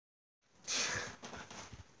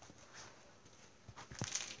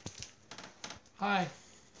Hi.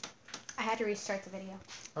 I had to restart the video.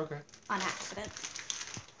 Okay. On accident.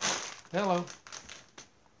 Hello.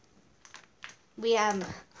 We have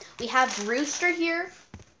Rooster here.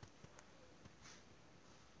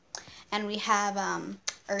 And we have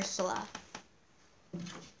Ursula.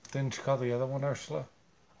 Didn't you call the other one Ursula?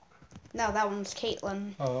 No, that one's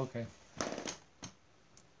Caitlin. Oh, okay. I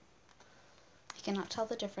cannot tell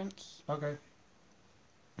the difference. Okay.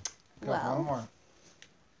 Got Well, one more.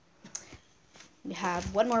 We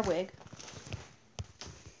have one more wig.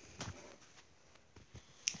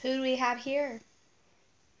 Who do we have here?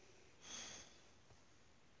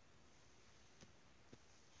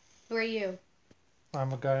 Who are you?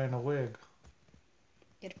 I'm a guy in a wig.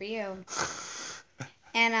 Good for you.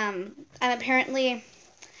 And I'm apparently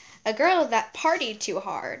a girl that partied too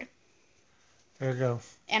hard. There you go.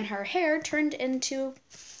 And her hair turned into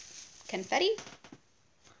confetti.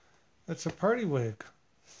 It's a party wig.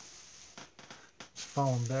 It's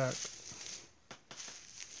falling back.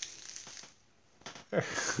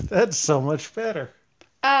 That's so much better.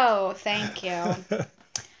 Oh, thank you.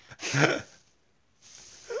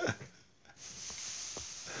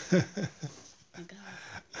 Oh,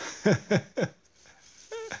 God.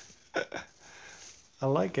 I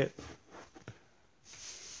like it.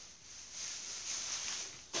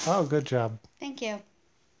 Oh, good job. Thank you.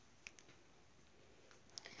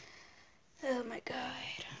 Oh my God.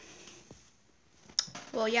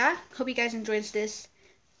 Well, yeah. Hope you guys enjoyed this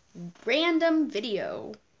random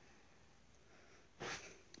video.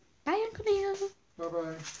 Bye, Uncle Neil.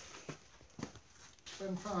 Bye-bye. It's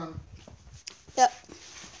been fun. Yep.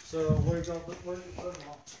 So, where you put them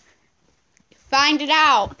all? Find it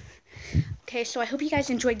out. Okay, so I hope you guys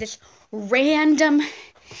enjoyed this random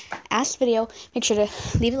ass video. Make sure to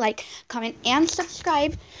leave a like, comment, and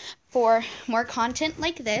subscribe for more content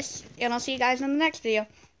like this. And I'll see you guys in the next video.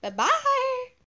 Bye-bye.